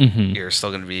anything. Mm-hmm. You're still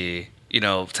going to be,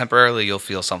 temporarily you'll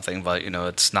feel something, but,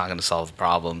 it's not going to solve the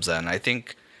problems. And I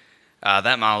think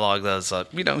that monologue does,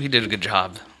 he did a good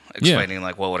job explaining,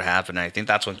 what would happen. And I think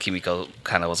that's when Kimiko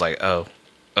kind of was like, oh,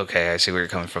 okay, I see where you're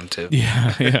coming from, too.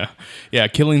 Yeah.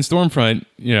 Killing Stormfront,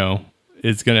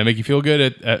 it's going to make you feel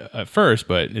good at first,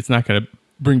 but it's not going to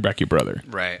bring back your brother.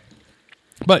 Right.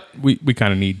 But we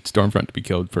kind of need Stormfront to be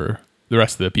killed for the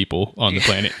rest of the people on the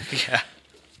planet. Yeah.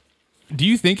 Do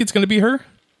you think it's going to be her?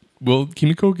 Will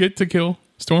Kimiko get to kill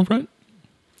Stormfront?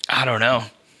 I don't know.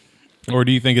 Or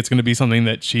do you think it's going to be something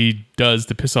that she does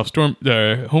to piss off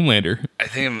Homelander? I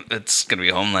think it's going to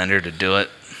be Homelander to do it.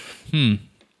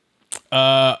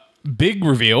 Big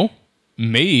reveal.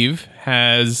 Maeve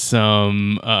has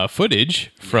some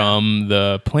footage from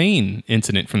the plane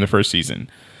incident from the first season.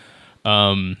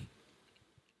 And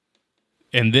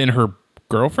then her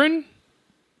girlfriend.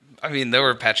 I mean, they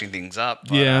were patching things up.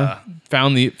 But, Yeah,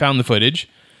 found the footage,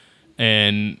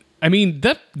 and I mean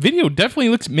that video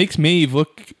definitely makes Maeve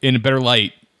look in a better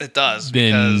light. It does,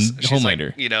 than because she's Homelander.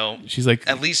 like, you know, She's like,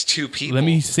 at least 2 people. let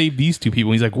me save these 2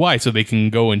 people. And he's like, why? So they can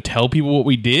go and tell people what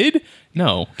we did?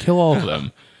 No, kill all of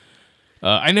them.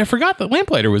 And I forgot that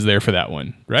Lamplighter was there for that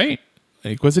one, right?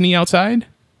 Like, wasn't he outside?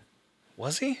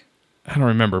 Was he? I don't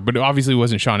remember, but it obviously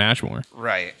wasn't Shawn Ashmore.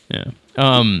 Right. Yeah.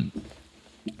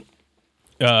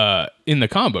 In the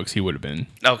comic books, he would have been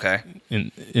Okay.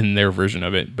 in their version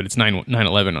of it, but it's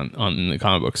 9/11 on the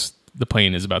comic books. The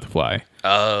plane is about to fly.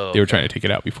 Oh. They were trying to take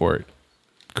it out before it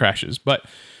crashes. But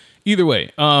either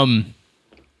way, what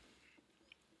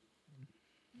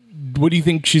do you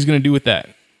think she's going to do with that?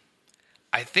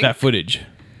 I think That footage.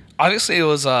 obviously it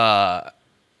was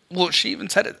well, she even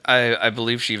said it. I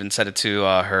believe she even said it to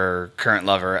her current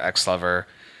lover, ex-lover.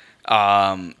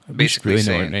 Basically Really know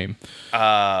saying, her name.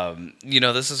 you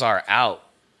know, this is our out.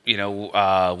 You know,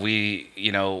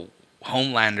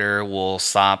 Homelander will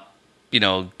stop, you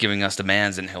know, giving us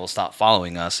demands, and he'll stop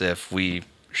following us if we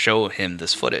show him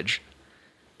this footage.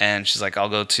 And she's like, I'll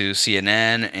go to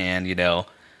CNN and, you know,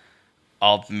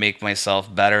 I'll make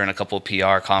myself better in a couple of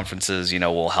PR conferences, you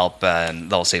know, will help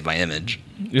and they'll save my image.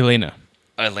 Elena.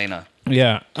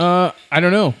 Yeah. I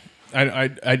don't know.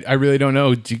 I really don't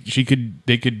know.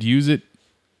 They could use it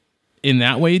in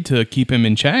that way to keep him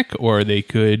in check, or they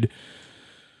could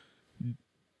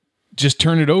just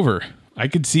turn it over. I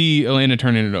could see Elena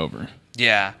turning it over.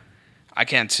 Yeah, I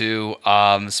can too.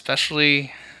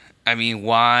 Especially, I mean,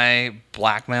 why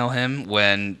blackmail him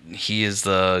when he is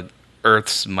the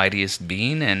Earth's mightiest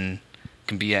being and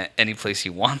can be at any place he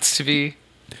wants to be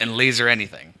and laser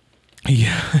anything.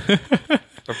 Yeah.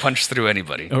 Or punch through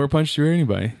anybody.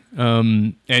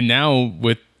 And now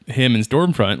with him and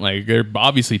Stormfront, like, they're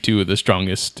obviously 2 of the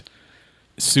strongest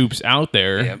soups out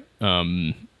there.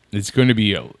 Yep. It's going to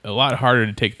be a lot harder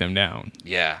to take them down.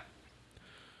 Yeah.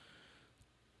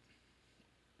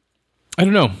 I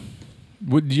don't know.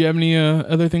 Do you have any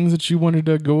other things that you wanted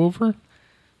to go over?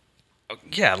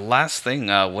 Yeah, last thing.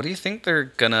 What do you think they're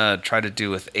gonna try to do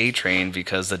with A-Train,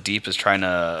 because the Deep is trying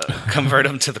to convert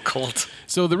him to the cult?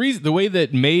 So the way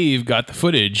that Maeve got the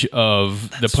footage of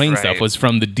the plane stuff was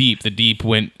from the Deep. The Deep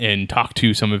went and talked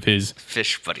to some of his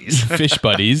fish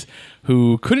buddies,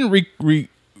 who couldn't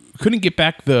get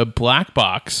back the black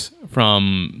box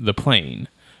from the plane,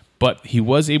 but he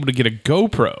was able to get a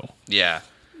GoPro. Yeah.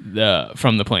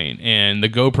 From the plane, and the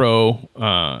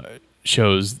GoPro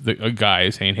shows a guy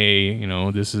saying, "Hey, you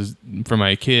know, this is for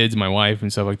my kids, my wife,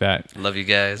 and stuff like that. Love you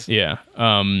guys." Yeah.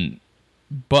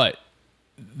 But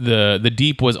the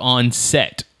Deep was on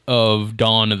set of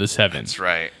Dawn of the Seven. That's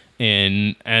right.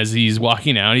 And as he's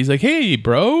walking out, he's like, "Hey,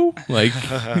 bro!" Like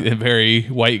a very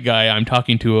white guy. I'm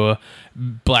talking to a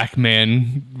black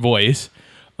man voice.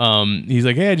 He's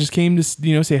like, "Hey, I just came to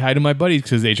say hi to my buddies,"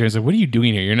 because A-Train's like, "What are you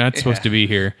doing here? You're not supposed to be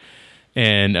here."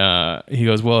 And he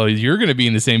goes, "Well, you're going to be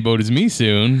in the same boat as me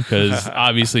soon, because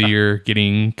obviously you're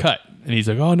getting cut." And he's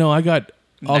like, "Oh no, I got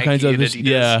all Nike kinds of and this, Adidas.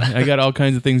 yeah, I got all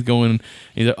kinds of things going." And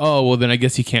he's like, "Oh, well, then I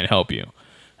guess he can't help you."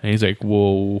 And he's like,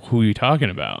 "Well, who are you talking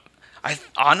about?" I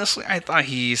thought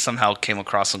he somehow came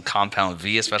across some Compound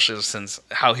V, especially since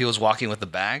how he was walking with the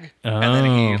bag, and then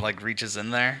he like reaches in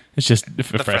there. It's just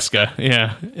Fresca.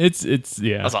 Yeah, it's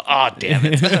yeah. I was like, "Oh, damn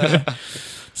it!"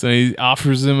 So he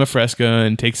offers him a Fresca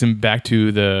and takes him back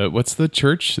to what's the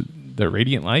church, the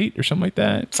Radiant Light or something like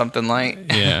that. Something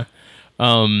like yeah.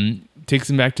 Takes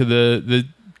him back to the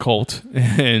cult,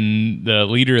 and the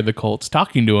leader of the cult's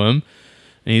talking to him,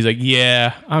 and he's like,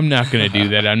 "Yeah, I'm not gonna do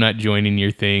that. I'm not joining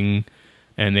your thing."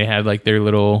 And they had like their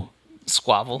little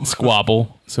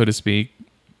squabble, so to speak.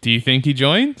 Do you think he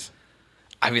joins?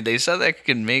 I mean, they said they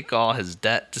can make all his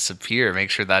debt disappear, make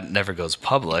sure that never goes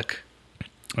public.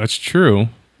 That's true.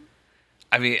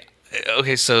 I mean,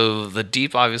 okay, so the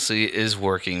Deep obviously is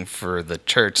working for the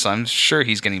church, so I'm sure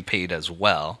he's getting paid as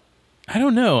well. I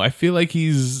don't know. I feel like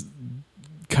he's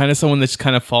kind of someone that's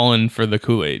kind of fallen for the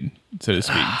Kool-Aid, so to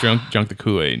speak. drunk the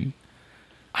Kool-Aid.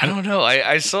 I don't know.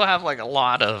 I still have like a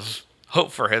lot of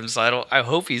hope for him, so I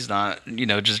hope he's not,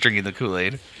 just drinking the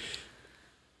Kool-Aid.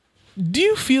 Do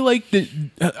you feel like that?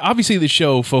 Obviously, the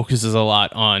show focuses a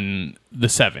lot on the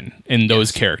Seven and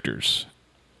those characters,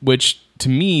 which to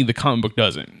me, the comic book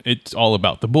doesn't. It's all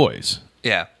about the boys.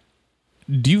 Yeah.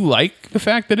 Do you like the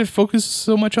fact that it focuses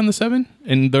so much on the Seven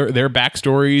and their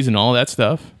backstories and all that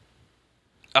stuff?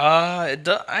 I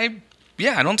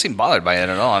don't seem bothered by it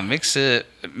at all. It makes it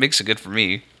good for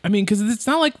me. I mean, because it's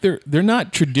not like they're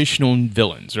not traditional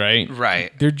villains, right?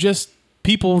 Right. They're just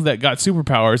people that got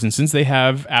superpowers, and since they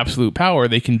have absolute power,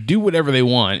 they can do whatever they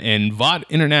want, and Vought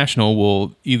International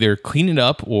will either clean it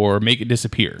up or make it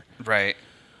disappear. Right.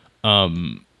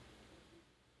 And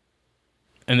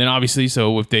then obviously,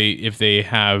 so if they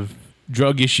have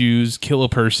drug issues, kill a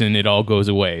person, it all goes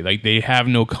away. Like, they have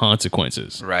no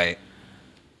consequences. Right.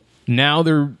 Now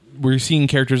we're seeing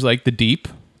characters like the Deep,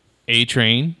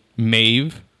 A-Train,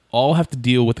 Maeve, all have to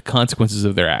deal with the consequences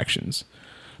of their actions.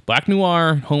 Black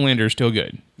Noir, Homelander are still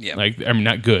good. Yeah. Like, I mean,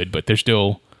 not good, but they're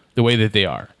still the way that they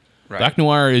are. Right. Black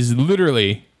Noir is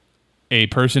literally a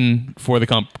person for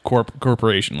the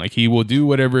corporation. Like, he will do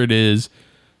whatever it is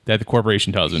that the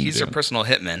corporation tells him to do. He's their personal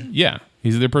hitman. Yeah,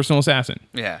 he's their personal assassin.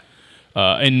 Yeah.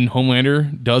 And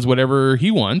Homelander does whatever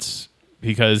he wants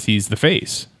because he's the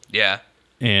face. Yeah.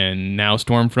 And now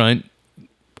Stormfront,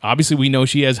 obviously we know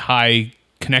she has high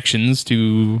connections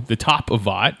to the top of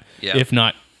Vought, if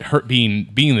not her being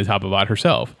the top of Vought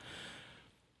herself.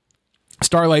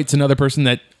 Starlight's another person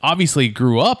that obviously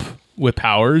grew up with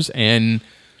powers and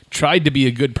tried to be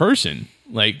a good person.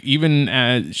 Like, even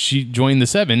as she joined the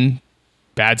Seven,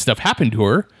 bad stuff happened to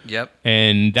her. Yep.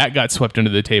 And that got swept under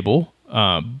the table.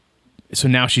 So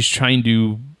now she's trying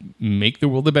to make the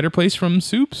world a better place from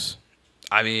Soups.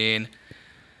 I mean,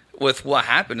 with what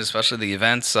happened, especially the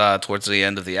events towards the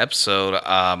end of the episode,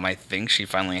 I think she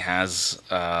finally has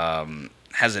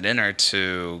it in her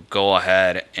to go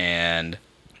ahead and,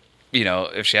 you know,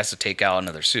 if she has to take out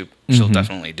another Soup, she'll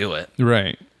definitely do it.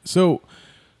 Right. So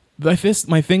my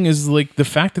thing is, like, the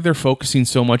fact that they're focusing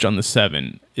so much on the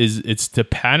Seven it's to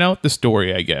pad out the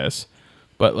story, I guess.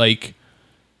 But, like,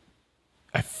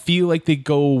 I feel like they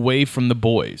go away from the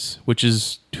boys, which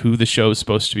is who the show is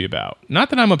supposed to be about. Not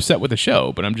that I'm upset with the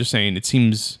show, but I'm just saying it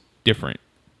seems different.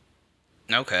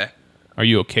 Okay. Are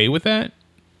you okay with that?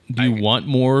 Do you want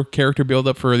more character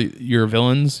build-up for your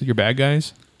villains, your bad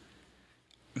guys?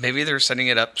 Maybe they're setting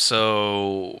it up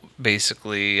so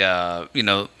basically, you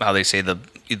know, how they say the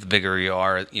bigger you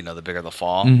are, you know, the bigger the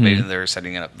fall. Maybe they're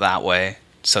setting it up that way,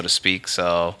 so to speak.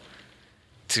 So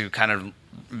to kind of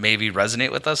maybe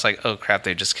resonate with us, like, oh crap,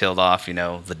 they just killed off, you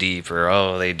know, the Deep, or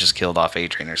oh, they just killed off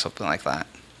A-Train or something like that.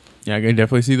 Yeah, I can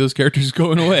definitely see those characters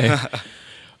going away.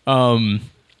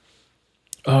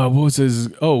 What was his?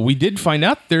 Oh, we did find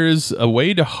out there's a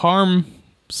way to harm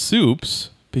Soups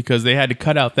because they had to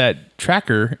cut out that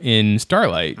tracker in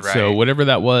Starlight. Right. So whatever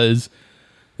that was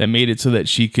that made it so that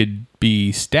she could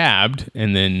be stabbed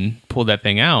and then pull that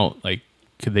thing out, like,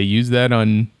 could they use that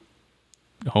on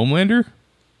Homelander?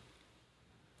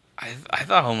 I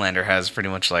thought Homelander has pretty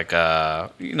much like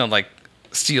you know, like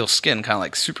steel skin, kind of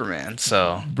like Superman.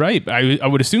 So Right. I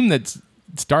would assume that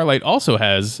Starlight also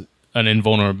has an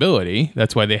invulnerability.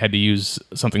 That's why they had to use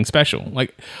something special.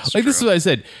 Like this is what I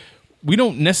said. We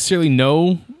don't necessarily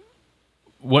know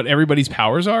what everybody's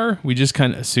powers are. We just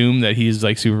kind of assume that he's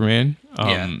like Superman.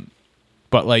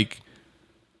 But, like,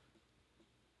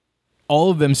 all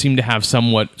of them seem to have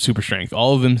somewhat super strength.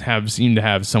 All of them seem to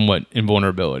have somewhat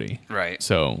invulnerability. right.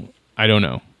 So I don't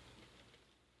know.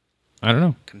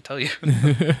 Can tell you.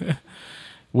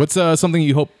 What's something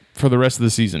you hope for the rest of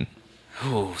the season?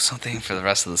 Ooh, something for the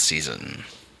rest of the season.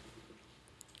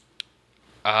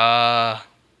 I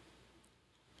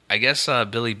guess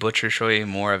Billy Butcher showing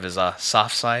more of his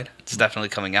soft side. It's definitely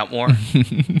coming out more.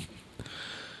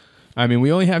 I mean,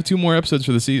 we only have 2 more episodes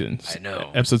for the season. I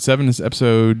know. Episode 7 is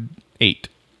episode 8.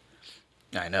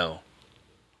 I know.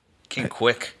 Came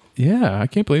quick. Yeah, I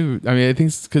can't believe it. I mean, I think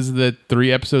it's because of the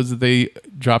 3 episodes that they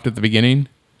dropped at the beginning.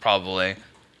 Probably.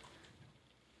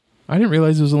 I didn't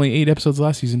realize there was only 8 episodes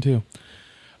last season, too.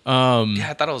 Yeah,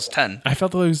 I thought it was 10. I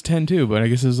felt that it was 10, too, but I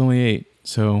guess it was only 8.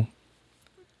 So,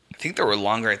 I think they were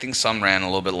longer. I think some ran a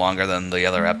little bit longer than the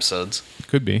other episodes.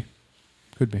 could be.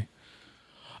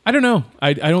 I don't know.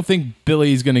 I don't think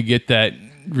Billy's going to get that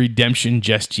redemption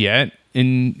just yet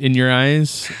in your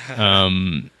eyes.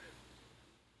 I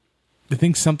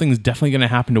think something's definitely going to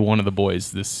happen to one of the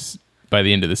boys by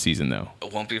the end of the season, though.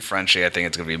 It won't be Frenchie. I think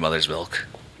it's going to be Mother's Milk.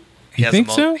 You think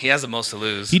so? He has the most to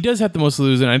lose. He does have the most to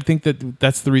lose, and I think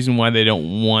that's the reason why they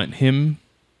don't want him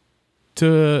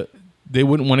to... They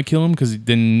wouldn't want to kill him, because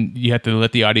then you have to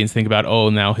let the audience think about, oh,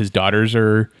 now his daughters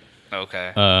are...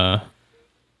 Okay.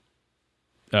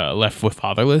 left with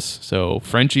fatherless. So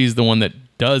Frenchie's the one that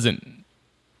doesn't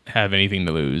have anything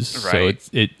to lose. Right.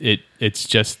 So it's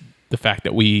just the fact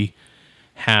that we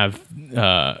have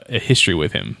a history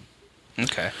with him.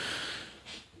 Okay.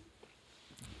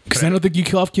 Because I don't think you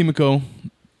kill off Kimiko.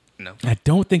 No. I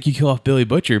don't think you kill off Billy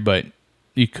Butcher, but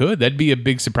you could. That'd be a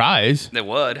big surprise. It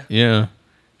would. Yeah.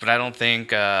 But I don't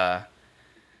think...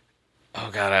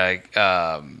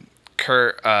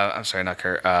 I'm sorry, not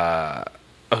Kurt. Oh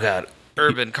God,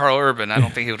 Carl Urban. I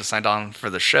don't think he would have signed on for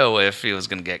the show if he was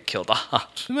going to get killed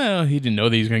off. Well, he didn't know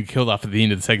that he was going to get killed off at the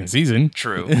end of the second season.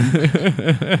 True.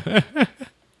 It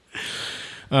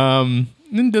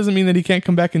doesn't mean that he can't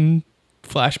come back in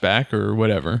flashback or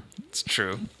whatever. It's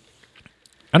true.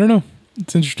 I don't know.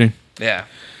 It's interesting. Yeah.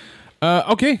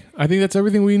 Okay, I think that's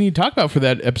everything we need to talk about for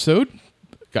that episode.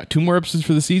 Got 2 more episodes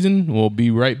for the season. We'll be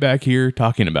right back here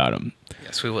talking about them.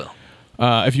 Yes, we will.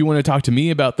 If you want to talk to me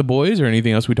about The Boys or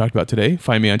anything else we talked about today,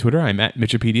 find me on Twitter. I'm at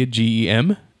Mitchipedia,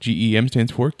 GEM. GEM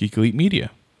stands for Geek Elite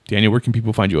Media. Daniel, where can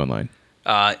people find you online?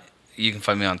 You can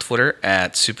find me on Twitter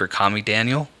at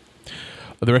SuperCommyDaniel.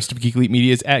 The rest of Geek Elite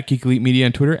Media is at Geek Elite Media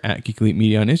on Twitter, at Geek Elite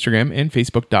Media on Instagram, and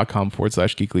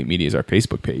Facebook.com/Geek Elite Media is our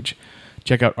Facebook page.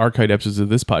 Check out archived episodes of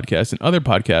this podcast and other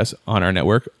podcasts on our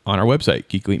network on our website,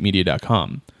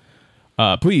 geekelitemedia.com.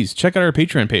 Please check out our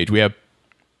Patreon page. We have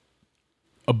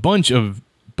a bunch of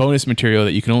bonus material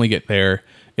that you can only get there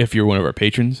if you're one of our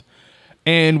patrons.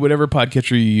 And whatever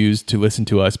podcatcher you use to listen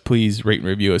to us, please rate and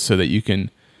review us so that you can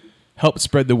help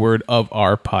spread the word of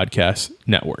our podcast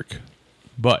network.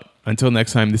 But until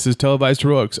next time, this is Televised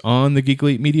Heroics on the Geek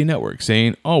Elite Media Network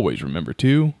saying always remember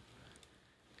to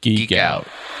geek out.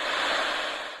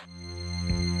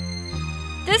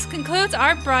 This concludes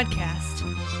our broadcast.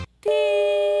 Beep.